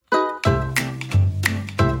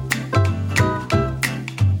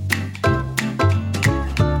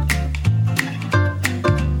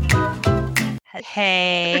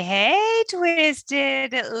Hey, hey,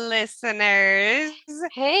 Twisted listeners.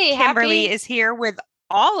 Hey, Kimberly happy. is here with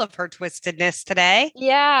all of her twistedness today.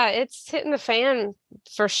 Yeah, it's hitting the fan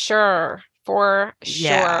for sure. For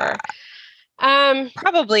Yeah, sure. Um,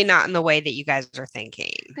 probably not in the way that you guys are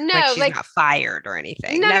thinking. Like no, she's like not fired or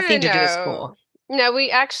anything. no, no, no, Nothing to do with no. school. No,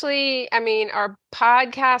 we actually, our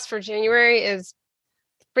podcast for January is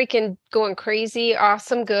freaking going crazy,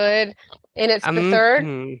 awesome, good. And it's the third,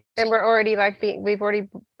 Mhm. and we're already we've already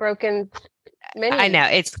broken I many. know,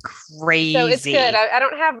 it's So it's good. crazy. I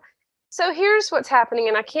don't have, so here's what's happening,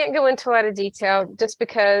 and I can't go into a lot of detail just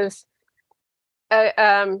because uh,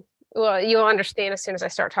 um, well, you'll understand as soon as I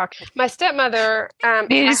start talking. My stepmother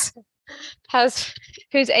News. has,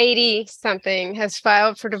 who's 80 something, has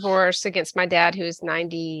filed for divorce against my dad, who's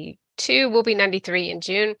 92, will be 93 in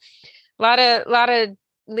June. A lot of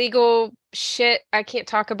legal shit I can't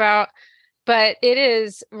talk about, but it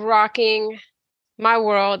is rocking my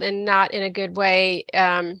world and not in a good way.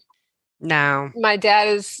 No. My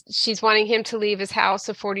dad she's wanting him to leave his house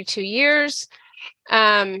of 42 years.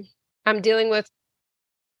 Um, I'm dealing with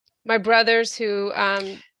my brothers who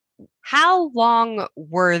How long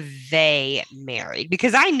were they married?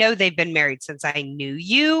 Because I know they've been married since I knew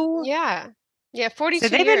you. yeah. Yeah, So 42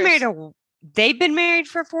 years. they've been married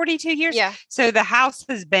for 42 years. Yeah. So the house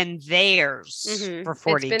has been theirs for It's been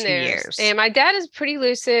 42 theirs. years. And my dad is pretty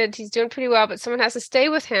lucid. He's doing pretty well, but someone has to stay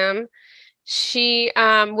with him. She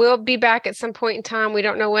will be back at some point in time. We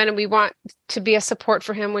don't know when, and we want to be a support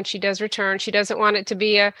for him when she does return. She doesn't want it to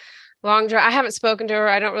be a long drive. I haven't spoken to her.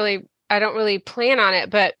 I don't really plan on it,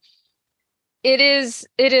 but it is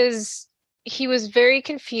he was very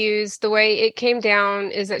confused. The way it came down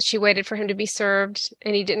is that she waited for him to be served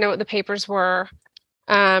and he didn't know what the papers were.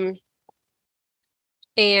 Um,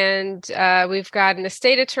 and we've got an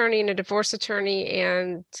estate attorney and a divorce attorney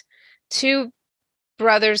and two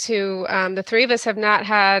brothers who the three of us have not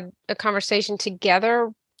had a conversation together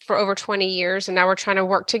for over 20 years, and now we're trying to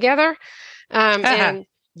work together. Uh-huh. And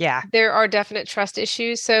Yeah. there are definite trust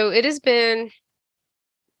issues. So it has been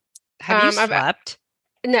Have you I've slept?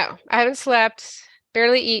 no, I haven't slept,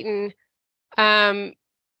 barely eaten. Um,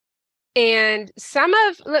 and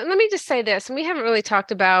let me just say this, and we haven't really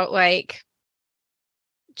talked about like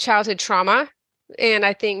childhood trauma. And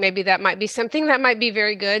I think maybe that might be something that might be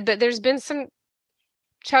very good, but there's been some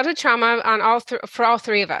childhood trauma on for all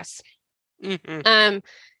three of us. Hmm. Um,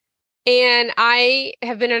 and I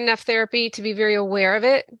have been in enough therapy to be very aware of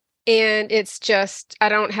it. And it's just, I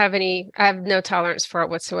have no tolerance for it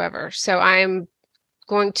whatsoever. So I'm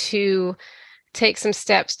going to take some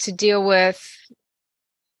steps to deal with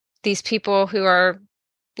these people who are,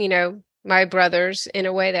 my brothers in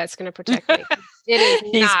a way that's going to protect me. It is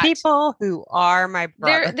These not. people who are my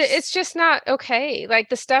brothers. It's just not okay. Like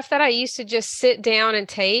the stuff that I used to just sit down and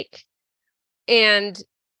take, and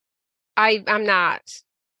I'm not.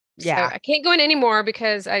 So Yeah. I can't go in anymore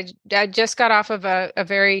because I just got off of a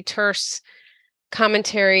very terse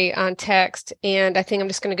commentary on text, and I think I'm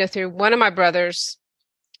just going to go through one of my brothers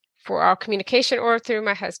for our communication or through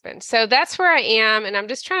my husband. So that's where I am, and I'm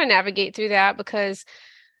just trying to navigate through that because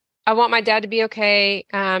I want my dad to be okay.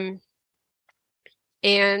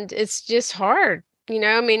 And it's just hard,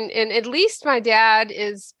 and at least my dad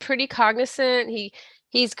is pretty cognizant.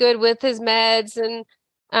 He's good with his meds,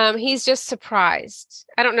 and he's just surprised.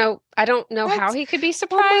 I don't know how That's he could be well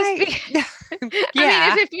surprised. my I mean,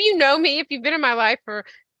 yeah. if you know me, if you've been in my life for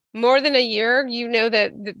more than a year, you know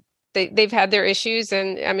that they've had their issues.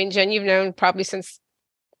 And I mean, Jen, you've known probably since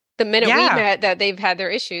the minute we Yeah. met that they've had their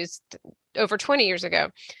issues over 20 years ago.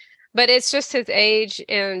 But it's just his age,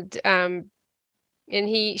 and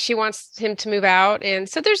she wants him to move out. And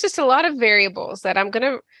so there's just a lot of variables that I'm going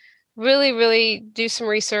to really, really do some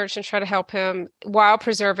research and try to help him while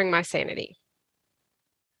preserving my sanity.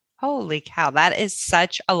 Holy cow, that is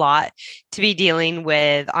such a lot to be dealing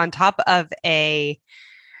with on top of a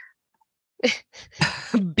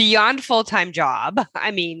beyond full-time job.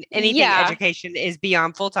 I mean, anything Yeah, education is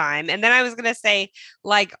beyond full-time. And then I was going to say,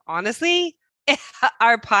 like, honestly,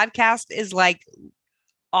 our podcast is like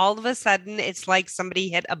all of a sudden, it's like somebody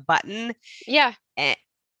hit a button. yeah. And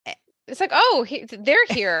It's like, oh, they're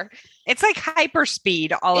here. it's like hyper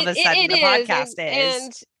speed all of a sudden, It the is, podcast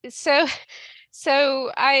is and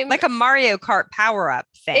so I'm. like a Mario Kart power up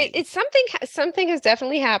thing. It's something has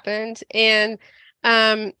definitely happened, and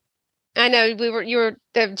um, I know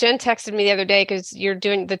Jen texted me the other day because you're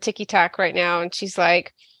doing the TikTok right now, and she's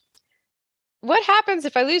like, what happens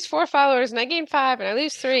if I lose 4 followers and I gain 5 and I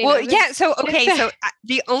lose 3 and Well, I lose yeah. So, and okay. So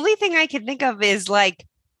the only thing I can think of is like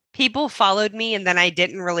people followed me and then I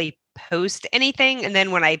didn't really post anything. And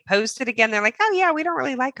then when I post it again, they're like, oh yeah, we don't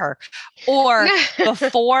really like her. Or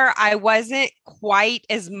before I wasn't quite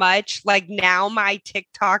as much like now my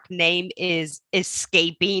TikTok name is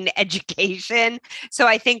escaping education. So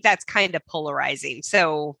I think that's kind of polarizing.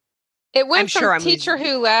 So it went I'm from sure I'm teacher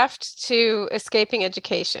who left to escaping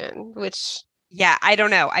education, which yeah, I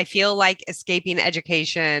don't know. I feel like escaping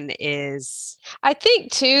education is I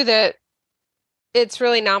think too that it's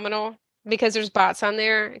really nominal because there's bots on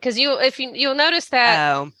there. Because you'll notice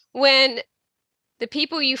that oh when the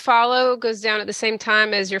people you follow goes down at the same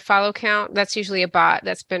time as your follow count, that's usually a bot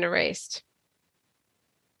that's been erased.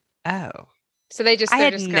 oh. So they're I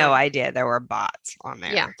had just no gone. idea there were bots on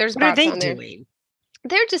there. Yeah, there's what are bots they on there. doing?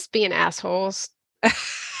 They're just being assholes. I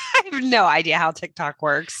have no idea how TikTok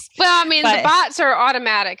works. Well, I mean, but the bots are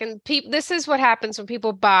automatic, and this is what happens when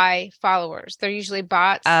people buy followers. They're usually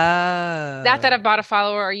bots. Not that I've bought a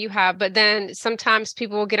follower or you have, but then sometimes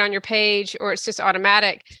people will get on your page or it's just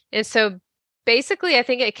automatic. And so basically, I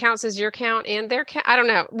think it counts as your count and their count. I don't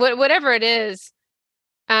know. Whatever it is,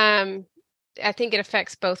 I think it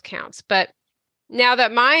affects both counts. But now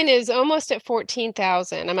that mine is almost at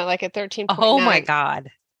 14,000, I'm at like at 13.9. oh my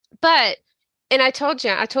God. But and I told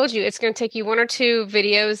you it's going to take you one or two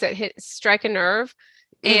videos that strike a nerve,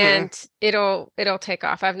 and it'll take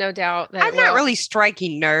off. I have no doubt that I'm not really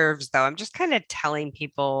striking nerves, though. I'm just kind of telling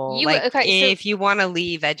people, if you want to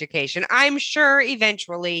leave education, I'm sure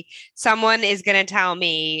eventually someone is going to tell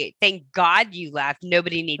me, "Thank God you left.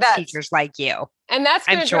 Nobody needs teachers like you." And that's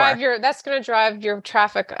going to drive your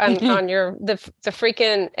traffic on your the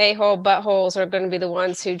freaking a-hole buttholes are going to be the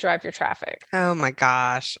ones who drive your traffic. Oh my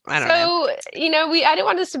gosh. I don't know. So, I didn't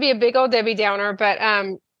want this to be a big old Debbie Downer, but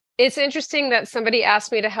it's interesting that somebody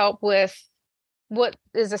asked me to help with what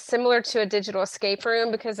is similar to a digital escape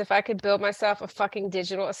room, because if I could build myself a fucking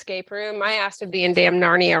digital escape room, my ass would be in damn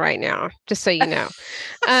Narnia right now, just so you know.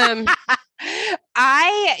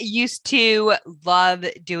 I used to love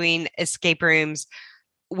doing escape rooms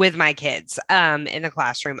with my kids in the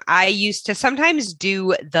classroom. I used to sometimes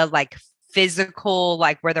do the like physical,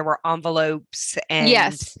 like where there were envelopes and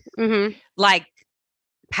yes. like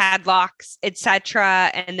padlocks, etc.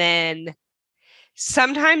 And then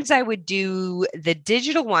sometimes I would do the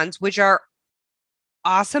digital ones, which are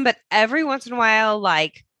awesome. But every once in a while,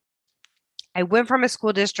 like I went from a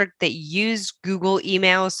school district that used Google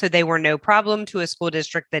emails, so they were no problem, to a school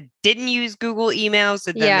district that didn't use Google emails.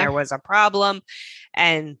 So then there was a problem.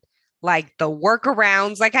 And like the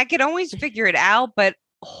workarounds, like I could always figure it out, but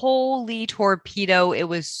holy torpedo, it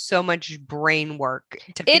was so much brain work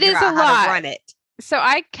to figure out how to run it. So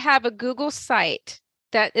I have a Google site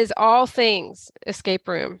that is all things escape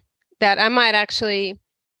room that I might actually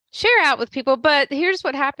share out with people. But here's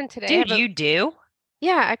what happened today. Dude, you do?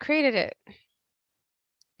 Yeah, I created it.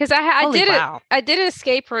 Because I did an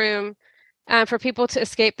escape room for people to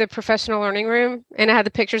escape the professional learning room. And I had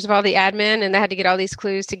the pictures of all the admin, and they had to get all these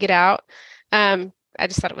clues to get out. I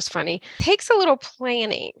just thought it was funny. It takes a little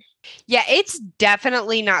planning. Yeah, it's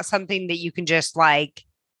definitely not something that you can just like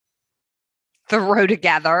throw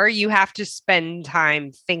together. You have to spend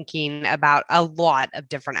time thinking about a lot of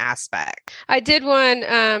different aspects. I did one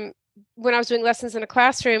when I was doing lessons in a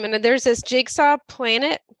classroom, and there's this jigsaw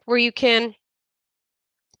planet where you can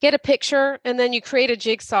get a picture and then you create a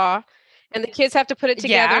jigsaw and the kids have to put it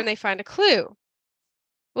together and they find a clue.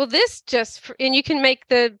 Well, and you can make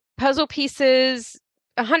the puzzle pieces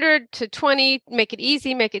 100 to 20, make it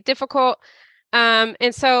easy, make it difficult.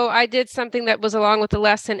 And so I did something that was along with the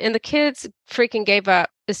lesson, and the kids freaking gave up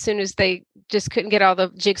as soon as they just couldn't get all the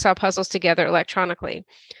jigsaw puzzles together electronically.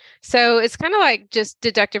 So it's kind of like just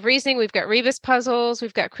deductive reasoning. We've got Rebus puzzles,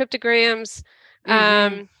 we've got cryptograms,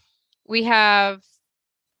 we have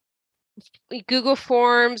Google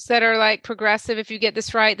Forms that are like progressive. If you get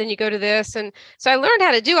this right, then you go to this. And so I learned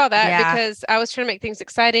how to do all that because I was trying to make things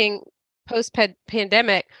exciting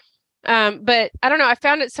post-pandemic. But I don't know. I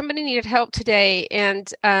found that somebody needed help today,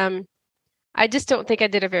 and I just don't think I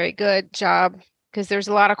did a very good job because there's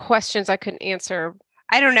a lot of questions I couldn't answer.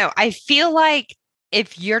 I don't know. I feel like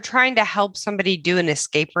if you're trying to help somebody do an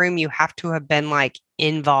escape room, you have to have been like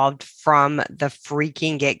involved from the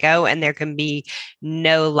freaking get-go, and there can be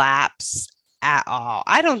no lapse at all.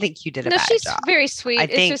 I don't think you did a bad job. She's very sweet.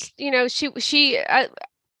 It's just, she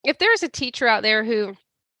if there's a teacher out there who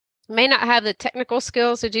may not have the technical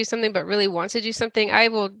skills to do something, but really wants to do something, I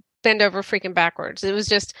will bend over freaking backwards.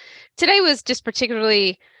 Today was just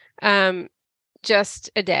particularly just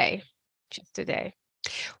a day.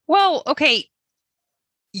 Well, okay.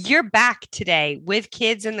 You're back today with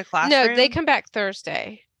kids in the classroom? No, they come back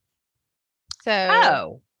Thursday.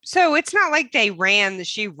 So So it's not like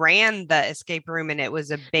she ran the escape room and it was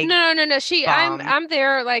a big No. bomb. I'm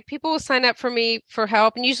there. Like people will sign up for me for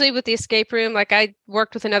help, and usually with the escape room, like I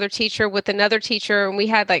worked with another teacher, and we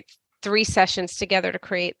had like 3 sessions together to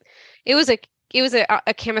create. It was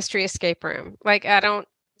a chemistry escape room. Like I don't.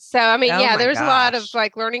 So I mean, Oh yeah, my there's a lot of gosh.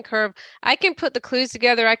 like learning curve. I can put the clues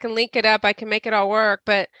together. I can link it up. I can make it all work.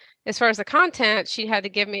 But as far as the content, she had to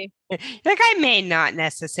give me Like I may not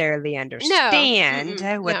necessarily no,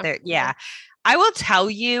 understand what no. they're, yeah. I will tell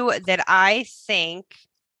you that I think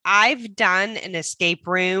I've done an escape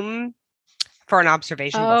room for an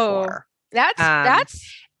observation Oh, before. that's Um,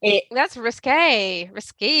 that's it, that's it,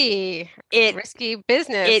 risky it,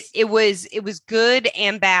 business. it was good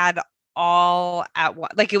and bad all at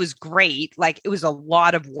once. Like it was great. Like it was a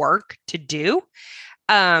lot of work to do.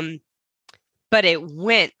 Um, but it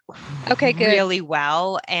went Okay, good. really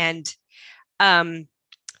well. And, um,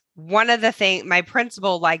 one of the things my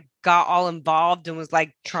principal like got all involved and was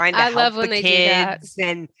like trying to I help love the when they do that. kids,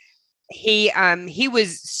 and he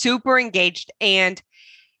was super engaged. And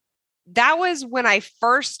that was when I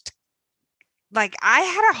first, like, I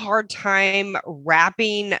had a hard time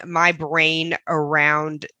wrapping my brain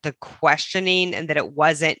around the questioning, and that it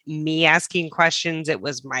wasn't me asking questions, it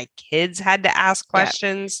was my kids had to ask Yeah.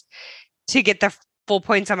 questions to get the full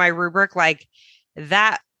points on my rubric. Like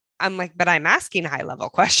that, I'm like, but I'm asking high level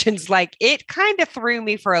questions. Like it kind of threw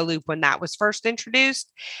me for a loop when that was first introduced.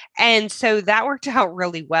 And so that worked out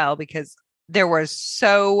really well because there was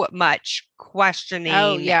so much Oh,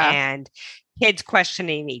 questioning yeah. and kids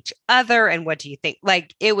questioning each other. And what do you think?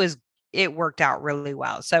 Like it worked out really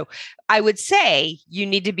well. So I would say you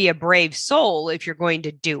need to be a brave soul if you're going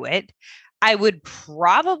to do it. I would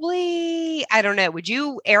probably, I don't know, would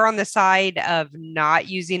you err on the side of not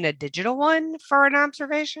using a digital one for an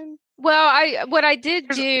observation? Well, what I did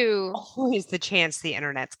There's do always the chance the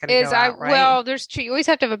internet's going to go out, right? well, there's two, you always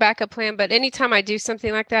have to have a backup plan, but anytime I do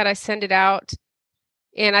something like that, I send it out.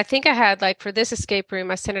 And I think I had like for this escape room,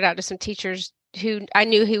 I sent it out to some teachers who I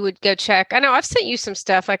knew who would go check. I know I've sent you some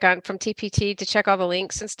stuff like on from TPT to check all the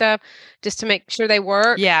links and stuff just to make sure they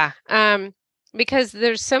work. Yeah. Because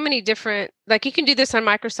there's so many different, like you can do this on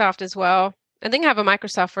Microsoft as well. I think I have a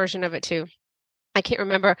Microsoft version of it too. I can't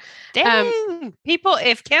remember. Um, Dang. People,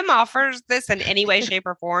 if Kim offers this in any way, shape,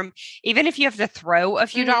 or form, even if you have to throw a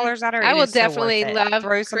few mhm. dollars at her, I it will is so worth definitely it. love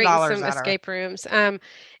Throw some creating dollars some at her. escape rooms. And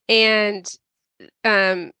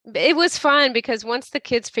it was fun because once the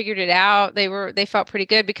kids figured it out, they felt pretty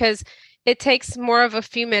good because it takes more of a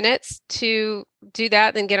few minutes to do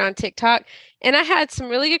that than get on TikTok. And I had some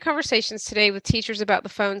really good conversations today with teachers about the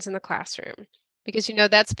phones in the classroom because Oh,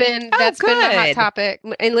 that's been my hot good. topic.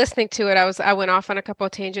 And listening to it, I went off on a couple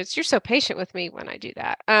of tangents. You're so patient with me when I do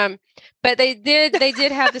that. But they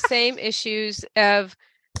did have the same issues of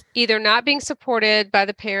either not being supported by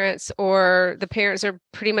the parents or the parents are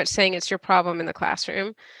pretty much saying it's your problem in the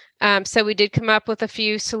classroom. So we did come up with a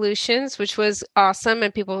few solutions, which was awesome.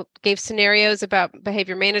 And people gave scenarios about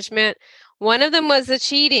behavior management. One of them was the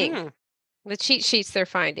cheating, Mm. the cheat sheets they're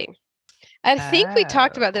finding. I think we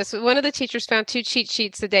talked about Oh. this. One of the teachers found 2 cheat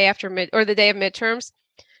sheets the day after the day of midterms.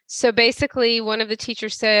 So basically, one of the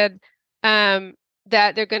teachers said,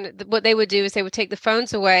 that what they would do is they would take the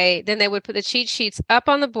phones away, then they would put the cheat sheets up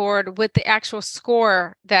on the board with the actual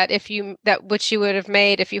score that which you would have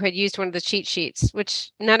made if you had used one of the cheat sheets,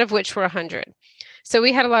 which none of which were 100. So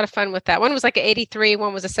we had a lot of fun with that. One was like an 83,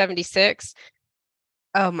 one was a 76.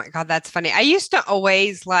 Oh my God, that's funny. I used to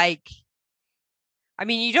always like, I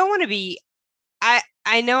mean, you don't want to be,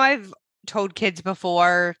 I know I've told kids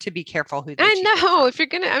before to be careful who they I cheat know from. if you're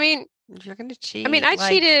gonna, If you're gonna I mean, cheat,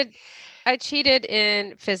 like, I cheated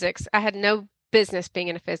in physics. I had no business being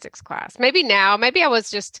in a physics class. Maybe now, maybe I was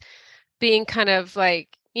just being kind of like,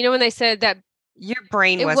 when they said that your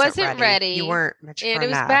brain it wasn't wasn't ready. You ready. weren't mature And it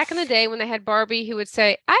was back in the enough. day when they had Barbie who would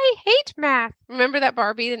say, "I hate math." Remember that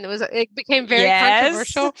Barbie? And it became very Yes.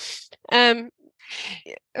 controversial. Um,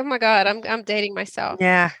 oh my God, I'm dating myself.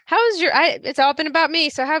 Yeah. It's all been about me.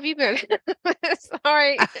 So how have you been?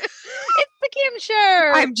 Sorry. It's the Kim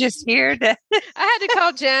show. I'm just here to I had to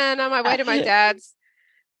call Jen on my way to my dad's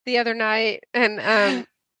the other night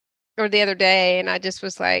or the other day, and I just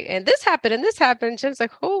was like, and this happened and this happened. Jen's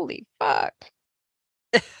like, holy fuck.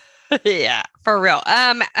 yeah, for real.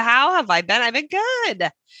 How have I been? I've been good.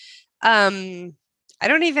 I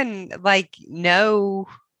don't even like know,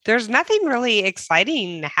 there's nothing really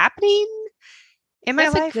exciting happening in my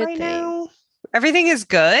That's a life good right thing. now. Everything is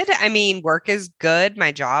good. I mean, work is good.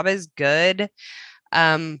 My job is good.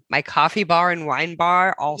 My coffee bar and wine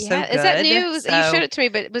bar also Yeah. Is that good. new? You showed So it to me,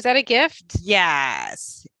 but was that a gift?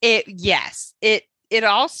 yes, it it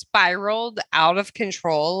all spiraled out of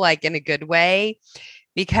control, like in a good way,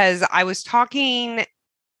 because I was talking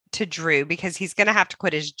to Drew because he's going to have to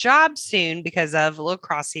quit his job soon because of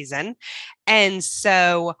lacrosse season. And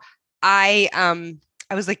so I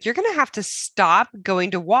was like, you're going to have to stop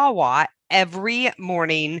going to Wawa every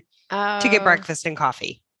morning to get breakfast and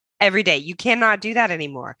coffee every day. You cannot do that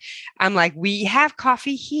anymore. I'm like, we have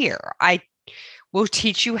coffee here. I will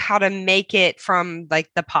teach you how to make it from like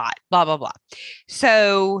the pot, blah, blah, blah.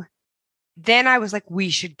 So then I was like, we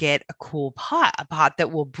should get a cool pot, a pot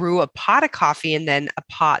that will brew a pot of coffee and then a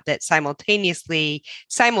pot that simultaneously,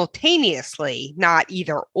 not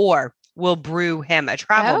either or, will brew him a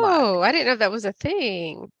travel mug. Oh, I didn't know that was a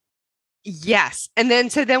thing. Yes. And then,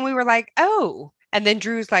 so then we were like, oh, and then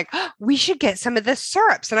Drew's like, oh, we should get some of the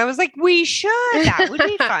syrups. And I was like, we should, that would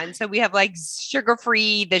be fun. So we have like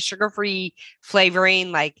the sugar-free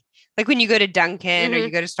flavoring, like when you go to Dunkin' or you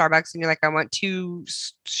go to Starbucks and you're like, I want 2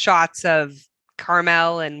 shots of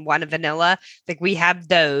caramel and 1 of vanilla. Like we have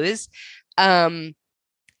those. And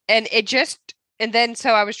then so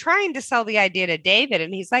I was trying to sell the idea to David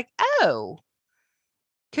and he's like, oh,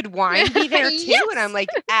 could wine be there too? Yes. And I'm like,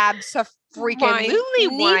 abso-freaking-lutely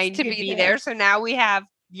wine could be there. So now we have,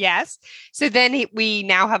 yes. So then we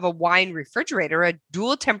now have a wine refrigerator, a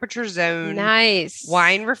dual temperature zone nice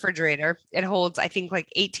wine refrigerator. It holds, I think, like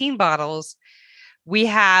 18 bottles. We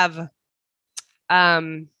have,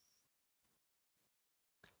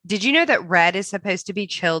 did you know that red is supposed to be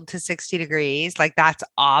chilled to 60 degrees? Like that's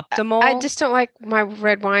optimal. I just don't like my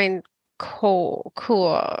red wine cool.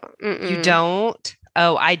 You don't?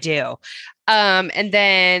 Oh, I do. And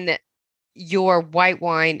then your white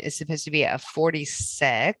wine is supposed to be a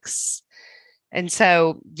 46. And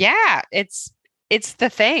so, yeah, it's the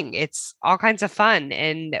thing. It's all kinds of fun.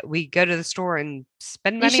 And we go to the store and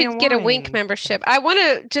spend money. You should get a Wink membership. I want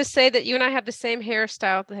to just say that you and I have the same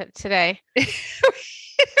hairstyle today.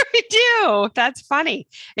 We do. That's funny.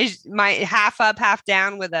 Is my half up, half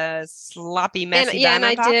down with a sloppy, messy bun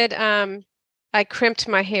on top? I did. I crimped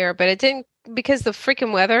my hair, but it didn't because the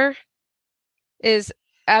freaking weather is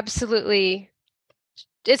absolutely.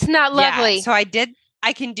 It's not lovely. Yeah, so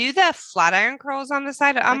I can do the flat iron curls on the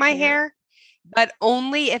side on my hair, but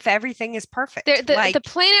only if everything is perfect. The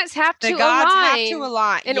planets have to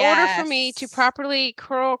align in order for me to properly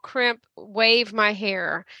curl, crimp, wave my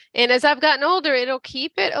hair. And as I've gotten older, it'll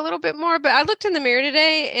keep it a little bit more. But I looked in the mirror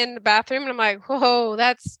today in the bathroom and I'm like, whoa,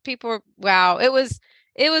 wow. It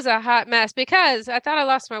was a hot mess because I thought I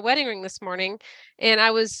lost my wedding ring this morning and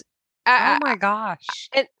I was. Oh my gosh.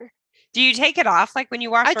 And do you take it off like when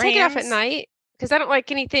you wash your hands? I take it off at night because I don't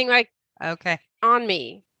like anything on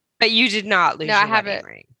me. But you did not lose your wedding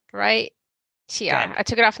ring. Right? Yeah. Good. I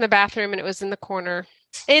took it off in the bathroom and it was in the corner.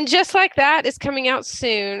 And just like that, it's coming out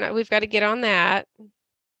soon. We've got to get on that.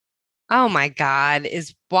 Oh my God.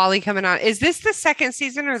 Is Wally coming on? Is this the second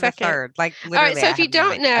season or the third? Like literally. All right. So if you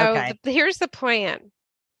don't know, here's the plan.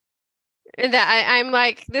 And that I'm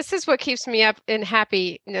like, this is what keeps me up in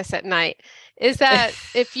happiness at night, is that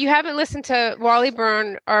if you haven't listened to Wally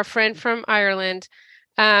Byrne, our friend from Ireland,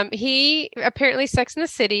 he apparently Sex and the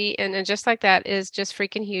City and just like that is just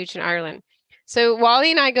freaking huge in Ireland. So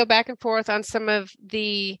Wally and I go back and forth on some of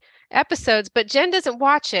the episodes, but Jen doesn't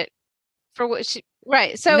watch it for what she,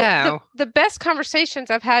 right. So the best conversations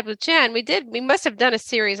I've had with Jen, we must have done a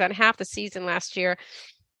series on half the season last year.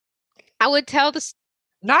 I would tell the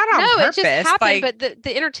Not on purpose. It just happened. But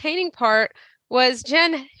the entertaining part was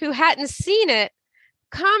Jen, who hadn't seen it,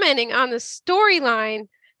 commenting on the storyline,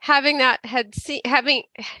 she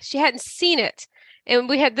hadn't seen it, and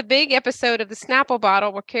we had the big episode of the Snapple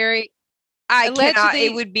bottle where Carrie.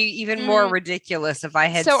 It would be even more ridiculous if I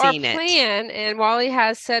had seen it. So our plan, and Wally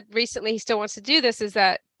has said recently he still wants to do this, is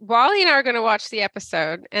that Wally and I are going to watch the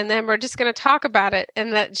episode, and then we're just going to talk about it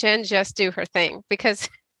and let Jen just do her thing because.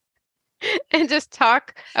 And just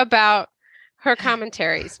talk about her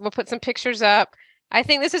commentaries. We'll put some pictures up. I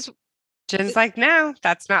think this is Jen's like, no,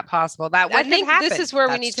 that's not possible. That wouldn't have happened. This is where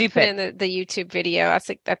we need to put in the YouTube video. I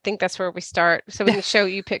think that's where we start. So we can show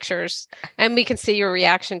you pictures and we can see your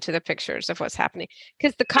reaction to the pictures of what's happening.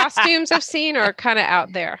 Because the costumes I've seen are kind of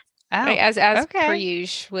out there. Oh, right? As per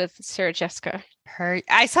usual with Sarah Jessica.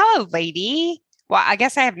 I saw a lady. Well, I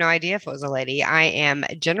guess I have no idea if it was a lady. I am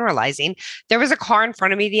generalizing. There was a car in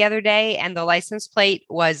front of me the other day, and the license plate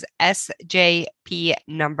was SJP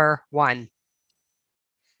number 1.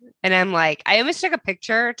 And I'm like, I almost took a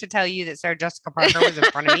picture to tell you that Sarah Jessica Parker was in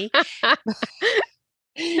front of me.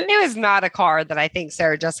 It was not a car that I think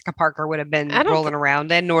Sarah Jessica Parker would have been rolling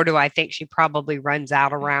around in, nor do I think she probably runs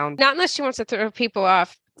out around. Not unless she wants to throw people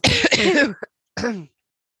off.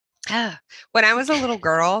 When I was a little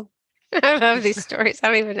girl, I love these stories. I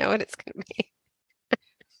don't even know what it's going to be.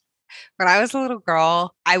 when I was a little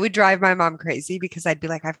girl, I would drive my mom crazy because I'd be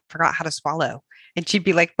like, I forgot how to swallow. And she'd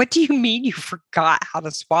be like, what do you mean you forgot how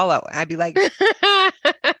to swallow? And I'd be like,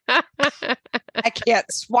 I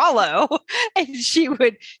can't swallow. And she'd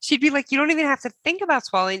be like, you don't even have to think about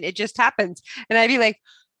swallowing. It just happens. And I'd be like,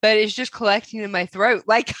 but it's just collecting in my throat.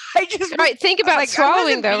 Like I just Right. Think about like,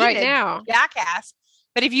 swallowing though, right now. Jackass.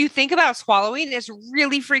 But if you think about swallowing, it's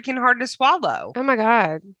really freaking hard to swallow. Oh my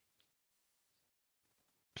God.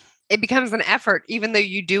 It becomes an effort, even though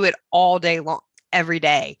you do it all day long, every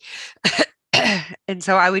day. And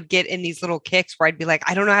so I would get in these little kicks where I'd be like,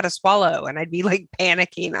 I don't know how to swallow. And I'd be like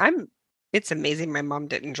panicking. It's amazing my mom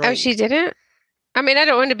didn't drink. Oh, she didn't? I mean, I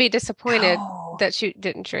don't want to be disappointed No. that she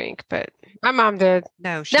didn't drink, but my mom did.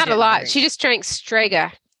 No, she Not a didn't lot. drink. She just drank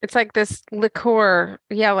Strega. It's like this liqueur,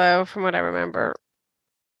 yellow, from what I remember.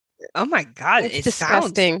 Oh my God. It's It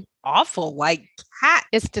disgusting. sounds awful. Like cat.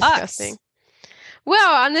 It's disgusting.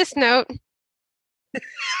 Well, on this note,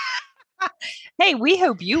 hey, we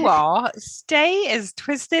hope you all stay as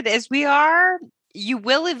twisted as we are. You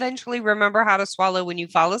will eventually remember how to swallow when you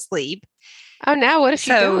fall asleep. oh, now what if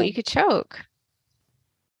you don't? You could choke.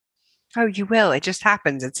 Oh, you will. It just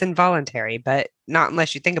happens. It's involuntary, but not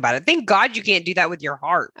unless you think about it. Thank God you can't do that with your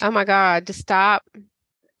heart Oh my God, just stop.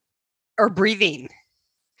 or breathing.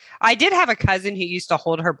 I did have a cousin who used to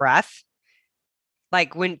hold her breath.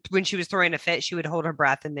 Like when she was throwing a fit, she would hold her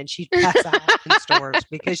breath and then she'd pass out in stores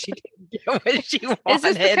because she didn't get what she wanted. Is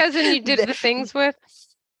this the cousin you did the things with?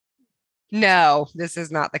 No, this is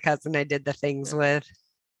not the cousin I did the things with.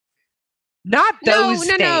 Not those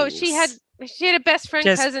No. things. She had a best friend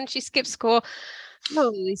cousin. She skipped school.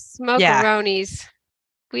 Holy smokeronies.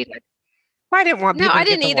 I didn't want No, people I to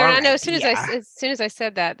get didn't the either. And I wrong know idea. as soon as I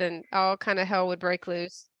said that, then all kind of hell would break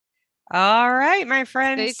loose. All right, my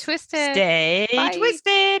friends. Stay twisted. Stay Bye.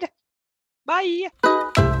 twisted.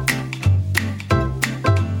 Bye.